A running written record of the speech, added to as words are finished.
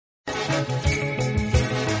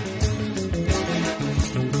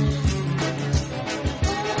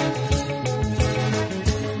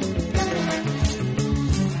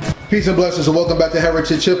Peace and blessings, and welcome back to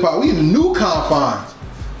Heritage Hip Hop. We in the new confines.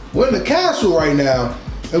 We're in the castle right now,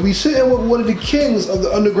 and we sitting with one of the kings of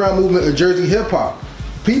the underground movement of Jersey hip hop.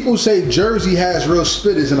 People say Jersey has real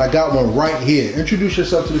spitters, and I got one right here. Introduce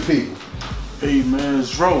yourself to the people. Hey man,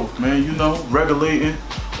 it's Ro, man. You know, regulating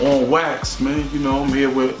on wax, man. You know, I'm here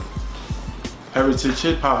with Heritage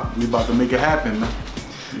Hip Hop. We about to make it happen, man.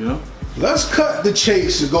 You know. Let's cut the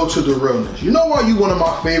chase and go to the realness. You know why you one of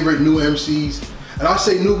my favorite new MCs? And I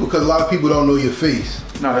say new because a lot of people don't know your face.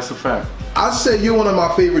 No, that's a fact. I say you're one of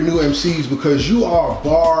my favorite new MCs because you are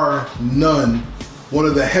bar none one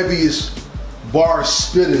of the heaviest bar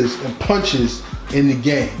spitters and punches in the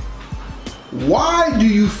game. Why do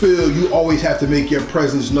you feel you always have to make your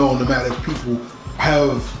presence known no matter if people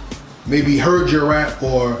have maybe heard your rap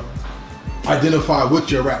or identify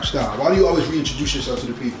with your rap style? Why do you always reintroduce yourself to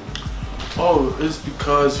the people? Oh, it's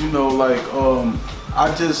because, you know, like,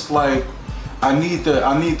 I just like, I need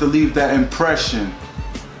to leave that impression.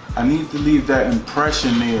 I need to leave that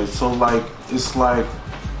impression there. So like, it's like,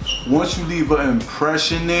 once you leave an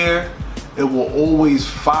impression there, it will always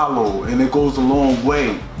follow and it goes a long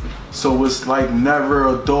way. So it's like never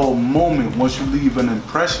a dull moment once you leave an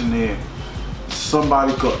impression there.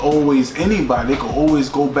 Somebody could always, anybody, they could always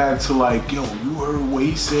go back to like, yo, you heard what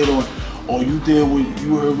he said or you did what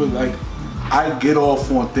you heard, what, like, I get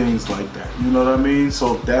off on things like that. You know what I mean?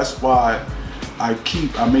 So that's why I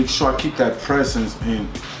make sure I keep that presence and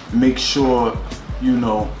make sure, you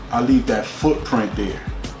know, I leave that footprint there.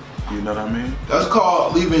 You know what I mean? That's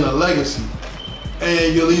called leaving a legacy.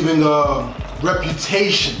 And you're leaving a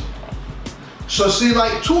reputation. So see,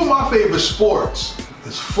 like, two of my favorite sports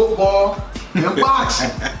is football and boxing.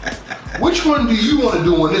 Which one do you want to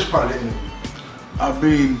do on this part of the interview? I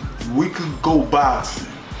mean, we could go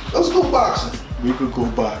boxing. Let's go boxing. We could go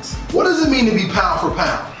boxing. What does it mean to be pound for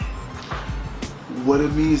pound? What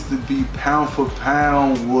it means to be pound for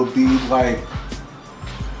pound will be like,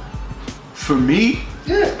 for me,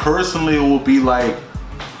 yeah, personally, it will be like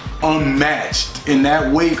unmatched in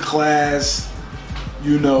that weight class.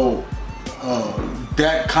 You know,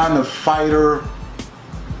 that kind of fighter.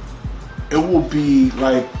 It will be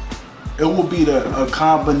like, it will be a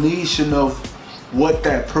combination of what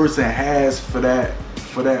that person has for that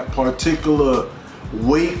particular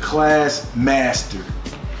weight class master.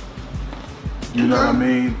 You know what I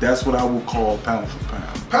mean? That's what I would call pound for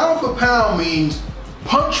pound. Pound for pound means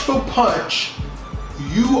punch for punch.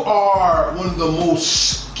 You are one of the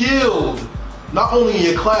most skilled, not only in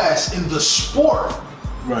your class, in the sport.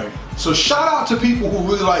 Right. So shout out to people who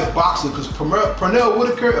really like boxing, because Pernell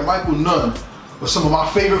Whitaker and Michael Nunn were some of my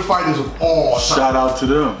favorite fighters of all time. Shout out to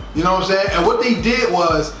them. You know what I'm saying? And what they did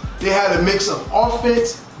was they had a mix of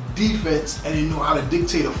offense, defense, and they knew how to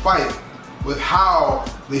dictate a fight with how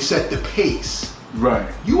they set the pace.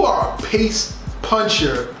 Right. You are a pace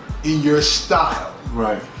puncher in your style.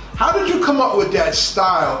 Right. How did you come up with that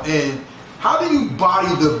style, and how do you body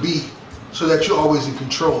the beat so that you're always in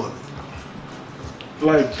control of it?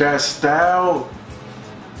 Like, that style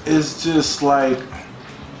is just like,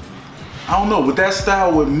 I don't know, with that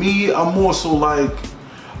style with me, I'm more so like,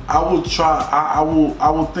 I will try, I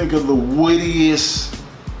will think of the wittiest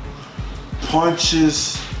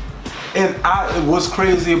punches. And what's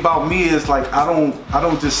crazy about me is like, I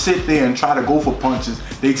don't just sit there and try to go for punches.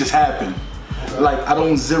 They just happen. Okay. Like, I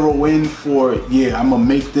don't zero in for, yeah, I'm gonna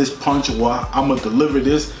make this punch, or I'm gonna deliver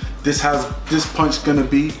this. This has this punch gonna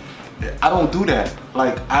be. I don't do that.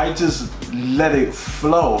 Like, I just let it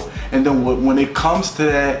flow. And then when it comes to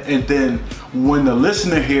that, and then when the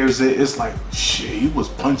listener hears it, it's like, shit, he was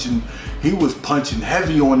punching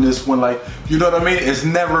heavy on this one. Like, you know what I mean? It's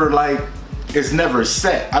never like, it's never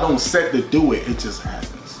set. I don't set to do it. It just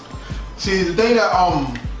happens. See, the thing that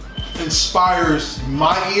inspires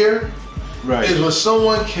my ear, right, is when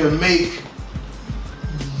someone can make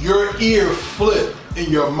your ear flip and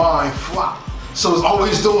your mind flop. So it's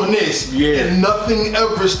always doing this, yeah, and nothing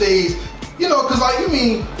ever stays. You know, because like, you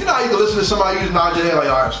know how you can listen to somebody, you just nod your head like,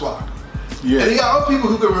 all right, swap. Yeah. And you got other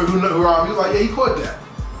people who are like, yeah, he caught that.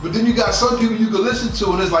 But then you got some people you can listen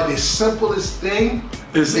to, and it's like the simplest thing.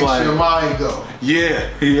 It's makes like, your mind go. Yeah,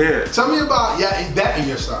 yeah. Tell me about that in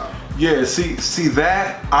your style. Yeah, see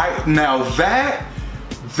that I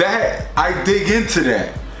dig into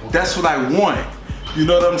that. That's what I want. You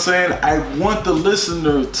know what I'm saying? I want the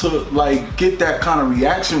listener to like get that kind of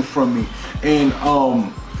reaction from me, and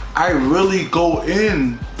I really go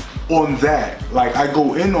in on that. Like I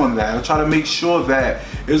go in on that. I try to make sure that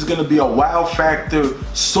there's gonna be a wow factor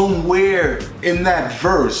somewhere in that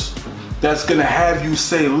verse that's gonna have you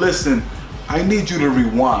say, listen, I need you to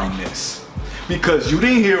rewind this because you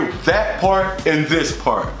didn't hear that part and this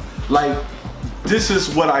part. Like this is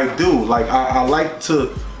what I do. Like I like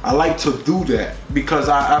to do that because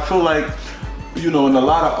I feel like, you know, and a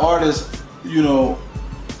lot of artists, you know,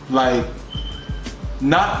 like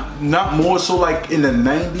not more so like in the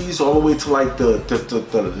 90s all the way to like the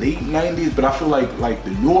late 90s, but I feel like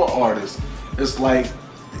the newer artists, it's like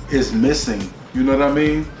it's missing, you know what I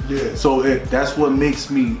mean? Yeah. So that's what makes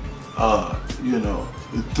me you know,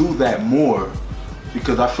 do that more,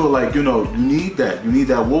 because I feel like, you know, you need that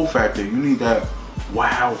whoa factor, you need that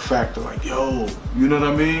wow factor, like yo, you know what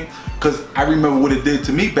I mean? Because I remember what it did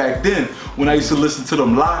to me back then when I used to listen to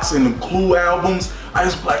them Locks and the Clue albums. I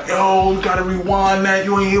was like, yo, you gotta rewind that,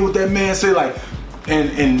 you ain't hear what that man said, like,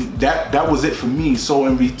 and that was it for me. So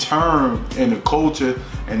in return, in the culture,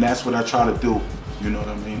 and that's what I try to do, you know what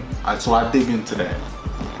I mean? So I dig into that.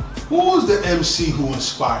 Who was the MC who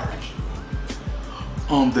inspired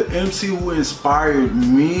you? The MC who inspired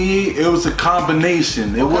me, it was a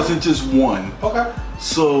combination. It wasn't just one. Okay.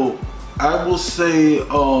 So I will say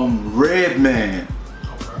Redman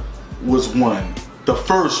was one. The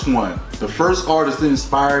first one. The first artist that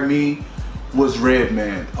inspired me was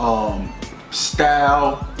Redman.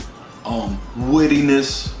 Style,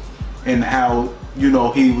 wittiness, and how, you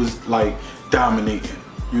know, he was like dominating.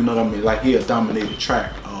 You know what I mean? Like he had dominated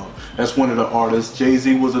track. That's one of the artists.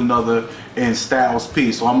 Jay-Z was another, and Styles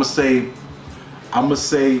P. So I'ma say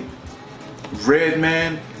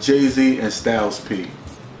Redman, Jay-Z, and Styles P.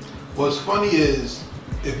 What's funny is,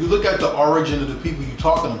 if you look at the origin of the people you're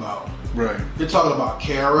talking about, right? You're talking about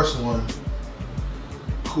KRS-One,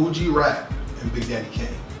 Cool G Rap, and Big Daddy Kane.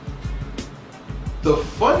 The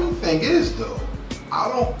funny thing is, though, I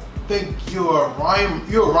don't think you're a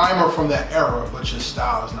rhymer from that era, but your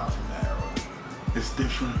style is not from that era. It's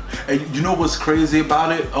different. And you know what's crazy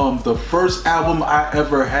about it? The first album I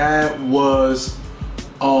ever had was,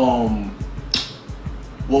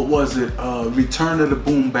 what was it? Return of the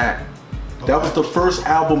Boom Bap. Okay. That was the first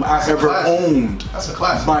album I ever owned. That's a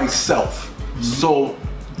classic. Myself. Mm-hmm. So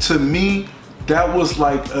to me, that was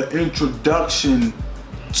like an introduction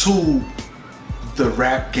to the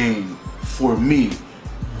rap game for me,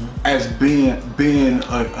 as being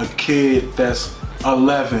a kid that's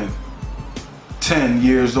 11, 10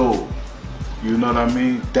 years old. You know what I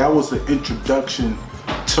mean? That was the introduction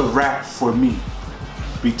to rap for me.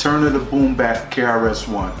 Return of the Boom Bap,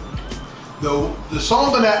 KRS-One. The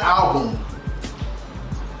song on that album,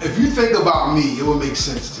 if you think about me, it will make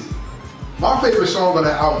sense to you. My favorite song on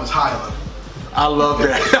that album is High Level. I love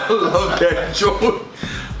that. I love that joke.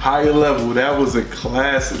 Higher Level, that was a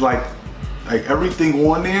classic. Like everything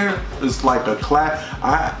on there is like a class.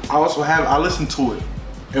 I listen to it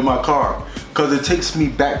in my car because it takes me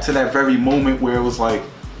back to that very moment where it was like,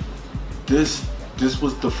 this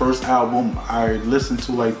was the first album I listened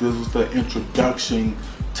to. Like this was the introduction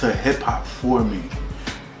to hip hop for me.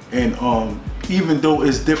 And even though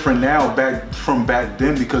it's different now from back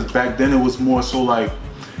then, because back then it was more so like,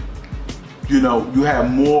 you know, you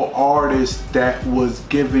had more artists that was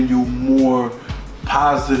giving you more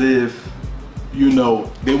positive, you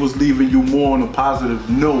know, they was leaving you more on a positive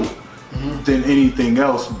note than anything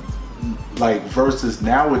else. Like versus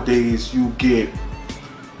nowadays, you get,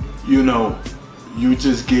 you know, you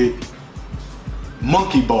just get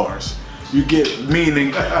monkey bars. You get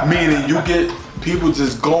meaning you get people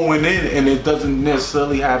just going in, and it doesn't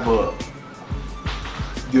necessarily have a,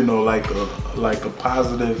 you know, like a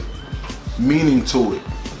positive meaning to it.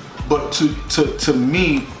 But to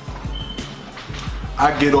me,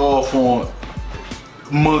 I get off on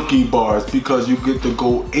monkey bars because you get to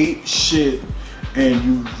go ape shit, and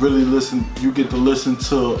you really listen. You get to listen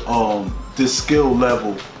to the skill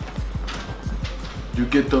level. You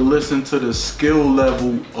get to listen to the skill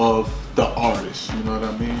level of the artist. You know what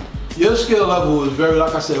I mean? Your skill level is very,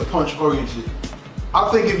 like I said, punch oriented. I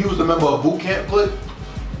think if you was a member of boot camp clip,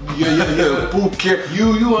 boot camp.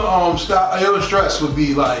 You and Stress would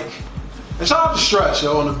be like, and shout out to Stress,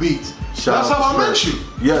 yo, on the beats. That's how I met you.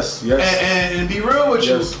 Yes, yes. And be real with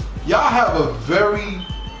you, y'all have a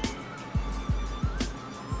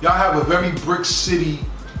very Brick City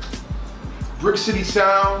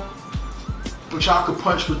sound, but y'all could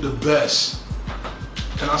punch with the best.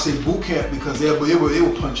 And I say boot camp because they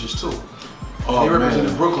were punches too. Oh, they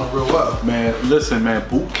represented Brooklyn real well. Man, listen, man,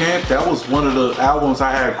 Boot Camp, that was one of the albums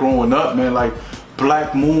I had growing up, man. Like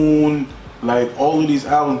Black Moon, Like all of these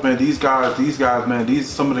albums, man, these guys, man, these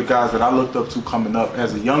are some of the guys that I looked up to coming up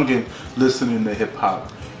as a youngin listening to hip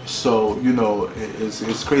hop. So, you know,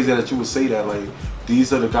 it's crazy that you would say that. Like,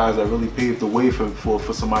 these are the guys that really paved the way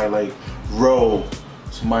for somebody like Ro,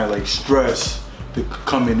 somebody like Stress to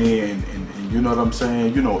coming in, and you know what I'm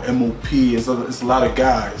saying? You know, MOP, it's a lot of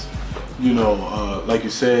guys. You know, like you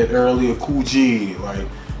said earlier, Cool G, like,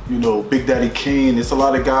 you know, Big Daddy Kane. It's a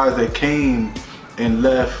lot of guys that came and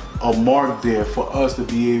left a mark there for us to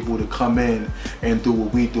be able to come in and do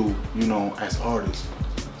what we do, you know, as artists.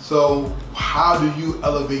 So how do you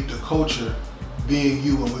elevate the culture being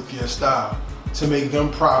you and with your style to make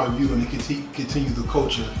them proud of you and to continue the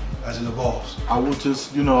culture as it evolves? I will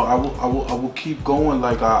just, you know, I will keep going.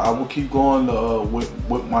 Like I will keep going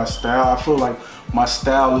with my style. I feel like my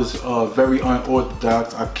style is very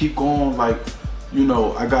unorthodox. I keep going, like, you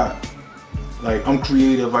know, I'm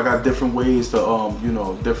creative. I got different ways to, you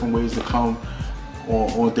know, different ways to come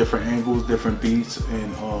on different angles, different beats,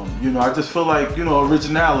 and you know, I just feel like, you know,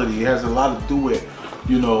 originality has a lot to do with,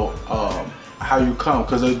 you know, how you come.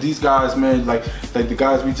 Because these guys, man, like the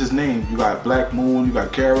guys we just named, you got Black Moon, you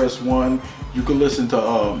got KRS-One, you can listen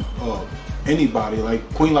to anybody, like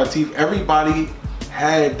Queen Latifah. Everybody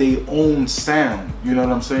had their own sound, you know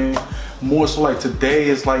what I'm saying? More so like today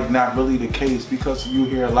is like not really the case, because you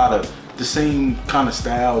hear a lot of the same kind of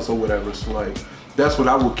styles or whatever. So like, that's what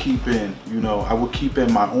I will keep in, you know. I will keep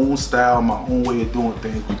in my own style, my own way of doing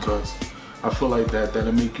things, because I feel like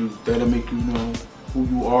that'll make you know who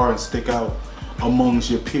you are and stick out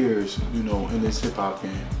amongst your peers, you know, in this hip hop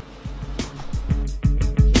game.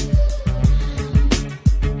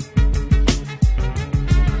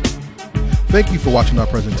 Thank you for watching our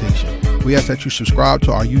presentation. We ask that you subscribe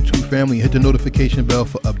to our YouTube family and hit the notification bell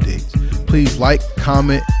for updates. Please like,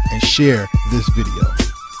 comment, and share this video.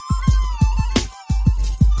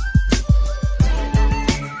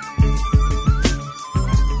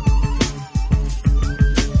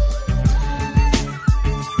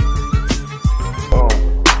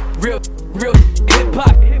 Real hip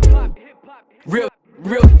hop. Real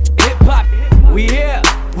hip hop. We here.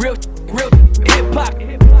 Real hip hop.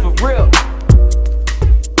 For real.